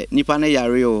se nipa na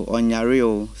yare o onyare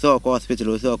o so ko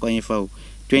hospital so ko nfa o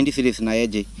 20 series na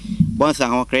yeje bonsa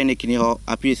ho clinic ni ho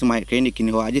appears my clinic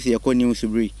ni ho agese eko new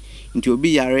subri nti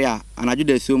obi yare a anaju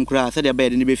da som kra se de ba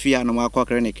de ni be fi ha no ma ko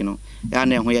clinic no ya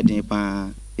na ho ye den pa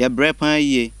ya bre pan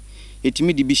ye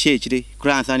etimi di bi she chire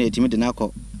kra ansa na etimi de na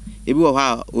ko ebi wo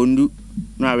ha ondu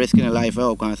na risking life e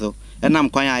o kwan so enam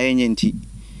kwan a yenye nti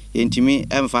entimi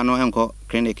emfa no enko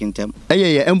clinic ntem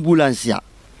eyeye ambulance ya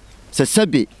se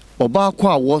sebe oba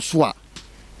kwa wo so a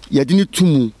yede ni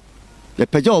tumu ya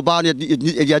pagya oba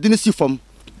yede ni sifom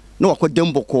na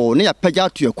wakodem boko na ya pagya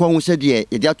to ekwo hu se de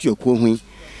yede ato ekwo hu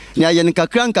na ye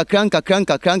nkakran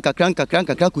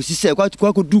ku sise kwa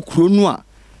ko du kro nu a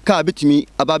ka betimi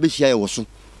aba be hia ye wo so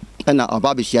na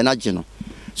aba be hia na gye no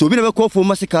so obi na be ko fo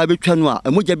masika be twa no a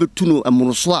emogya betu no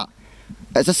emoroso a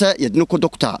esese yede ni ko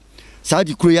doctor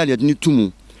saadi kuro ya yede ni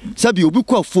tumu sabi obi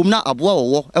ko fom na aboa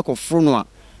wo ekofro no a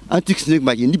antics ne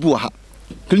ma ye ni bu ha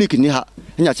clinic ni ha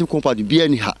nya chim compound bia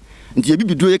ni ha nti ebi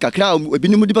bido ye kakra ebi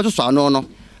ni mu di beso ano no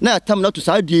na atam na to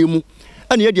saadi mu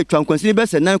ana ye de twa nkwansini be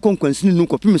se nan kwansini nu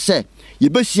kopim se ye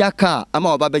besia ka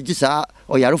ama oba be gisa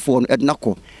oyarefo no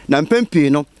ednako na mpempe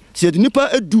no se de nipa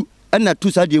edu ana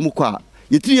to saadi mu kwa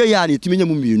ye tiri ya na etimi nya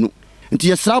mu mienu nti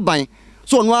ye sraban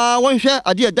so no a wonhwe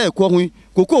ade eda ekwo hu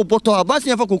koko boto abase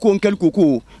ya fa koko nkeli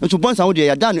koko nso bonsa wo de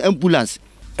ya dan ambulance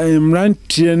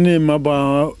mrantie ne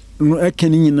maba no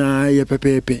ekeni nyina ye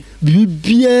pepepe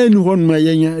bibia ni hon ma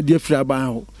yenya de fra ban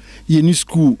ho ye ni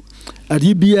school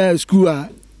ade bia school a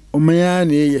omaya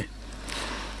ne ye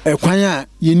ekwan a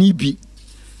ye ni bi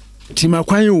tima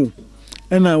kwan o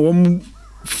na wo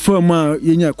fama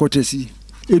yenya kotesi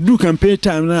edu campaign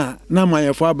time na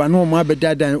mayefo aba na mo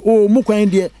abedadan o mu kwan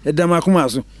de edama kuma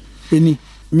so eni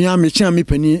mi amecha mi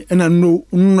pani na no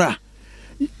nra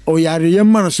o yare ye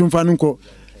man so mfa nko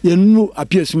ye nu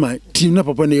appears my team na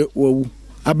papa ne wawu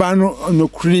aba no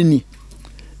kreni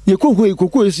ye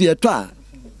kokko esi ye to a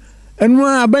enu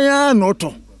abanya no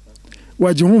to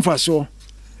waje hu mfa so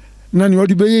na ne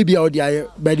odi beye bia odi aye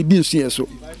ba di bi so so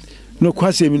no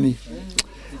kwasem ni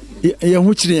ye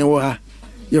hu kire ye wo ha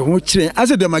ye hu kire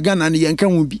ase de magana ne ye nka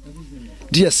hu bi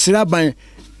de sraban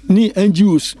ni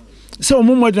NGOs so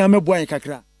mo modena mebo an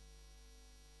kakra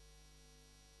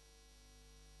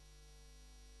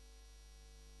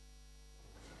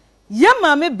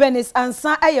Yamame Benis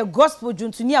ansa eye gospel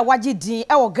juntuni a waje din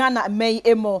e wo Ghana mai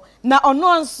emo na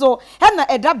ono nso he na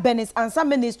eda Benis ansa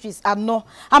ministries ano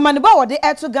amaneba wode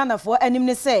eto Ghana for anim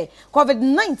ne say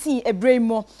COVID-19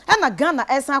 ebremo he na Ghana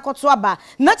esan akoto aba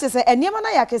na chese eniema na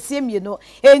yakese mieno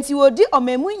enti wodi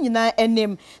omemu nyina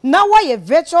enim na waye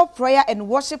virtual prayer and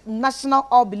worship national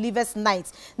all believers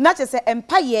night na chese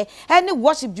empire any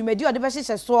worship jumedi ode be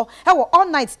hye so he wo all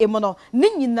night emo no ni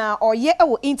nyina oye e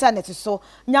wo internet so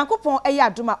nyanko pon eya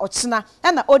aduma ochina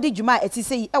na odi djuma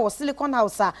etisei e wo Silicon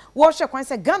House a wo hwe kwan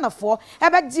se Ghana for e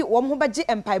be di wo ho beji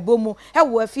empaibo mu e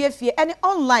wo afiefie ene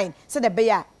online se de be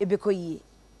ya ebekoyi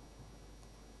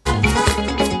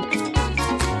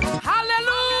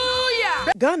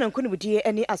Ghana nkunubudie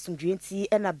ene asumdwenti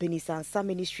ena Benisansa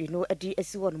ministry no edi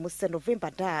esiwo no mo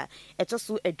November da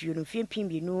etoso aduonu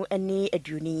fiempiembienu ene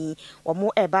aduoni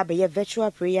omo eba be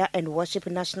virtual prayer and worship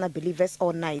national believers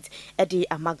all night edi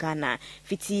amagana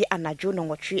fiti anajo no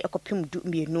nwotwe ekopem du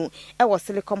mienu e wo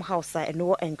Silicon House a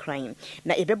eno enkran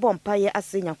na ebebo mpaye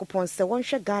ase Nyankopon se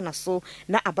wonhwe Ghana so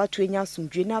na abatu enya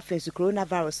asumdwe na afensu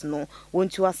coronavirus no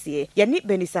wontu ase ye ni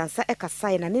Benisansa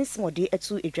ekasai na nensimode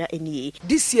etu edwa enie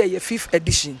this year ye 5th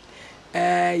edition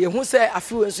ye hu se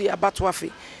Afia so ya bato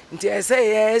afi nti e se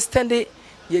ye stand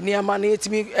ye niama na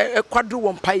etimi kwadru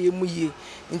won pa ye mu ye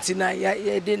nti na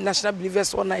ye de national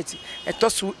believers all night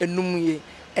etosu enum ye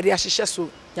e de ahyehye so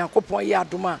Nyankopon ye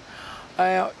adoma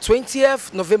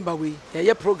 20th November we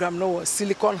ye program no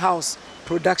Silicon House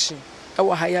production e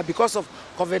wo higher because of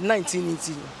COVID-19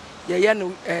 nti ye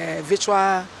no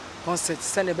virtual concert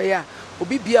send be ya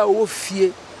obi bia wo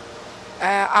fie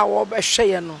awo be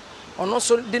hwe no ono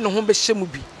so de no ho be hye mu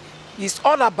bi. It's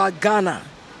all about Ghana.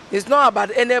 It's not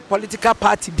about any political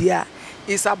party there.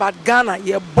 is about Ghana.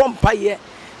 Ye bompa ye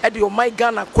at your my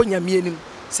Ghana konya mienim.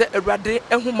 Say a rade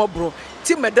ehumobro.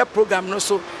 Team at that program no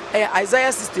so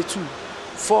Isaiah 62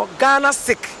 for Ghana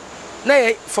sick.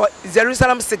 Nay for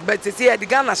Jerusalem sick, but it's here the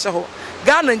Ghana shaho.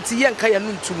 Ghana nti yen kaya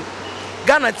nuntum.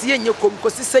 Ghana tie nyekom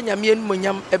kosi senya mien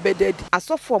monyam ebeded.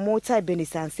 Asofo multi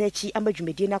benisansechi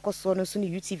ambadwumedie na koso no so ne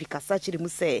UTV kasa chire mu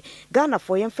se Ghana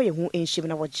fo yemfa ye hu enhyem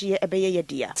na wogye ebeye ye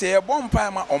dia. Te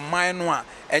bompa ma oman no a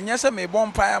enye se me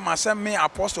bompa ma se me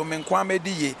apostle me nkwa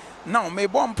mediye na me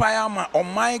bompa ma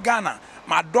oman Ghana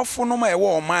ma dofo no ma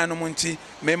ewo oman no nti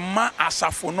me ma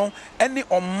asafo no ene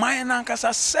oman na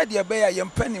nkasa sede be ya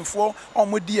yempanimfo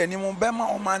omodi anim be ma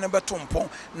oman no betompon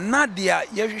na dia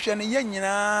yehwehwe ne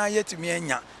yanyina yetimi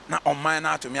anya na oman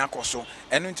na atomi akoso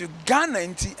eno nti Ghana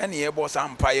nti ene ye bo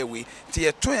sampa ye we ti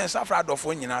ye to yen safra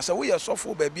dofo nyina se wo ye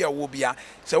sofo ba bia wo bia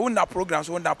se wo na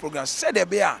programs sede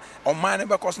be a oman no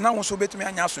bekoso na wo so betimi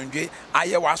anya asondwe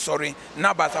aye wa sorry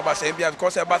na basabasa bia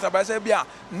because basabasa bia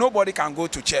nobody can go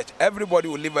to church, everybody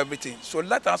will leave everything. So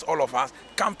let us, all of us,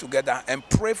 come together and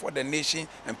pray for the nation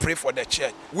and pray for the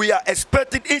church. We are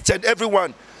expecting each and every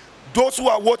one, those who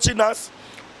are watching us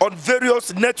on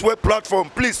various network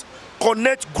platforms, please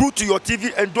connect, group to your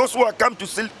TV, and those who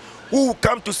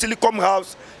come to Silicon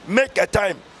House, make a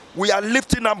time. We are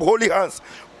lifting up holy hands.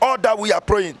 All that we are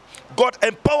praying, God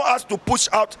empower us to push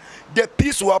out the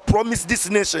peace we have promised this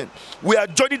nation. We are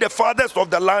joining the fathers of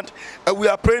the land, and we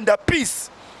are praying that peace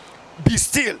be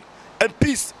still and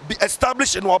peace be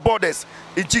established in our borders.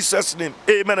 In Jesus' name,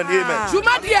 amen and amen.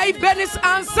 Jumadia Ibenis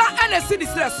answer and a city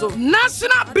so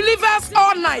national believers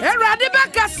all night.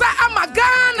 Eradibeka sa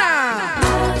amagana.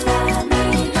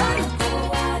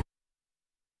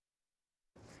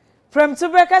 From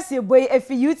Tubercas, your boy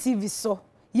Afia UTV so.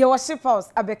 Ye worship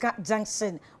house Abeka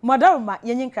Junction. Madaruma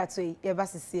yenyin kratwe ye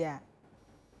basisia.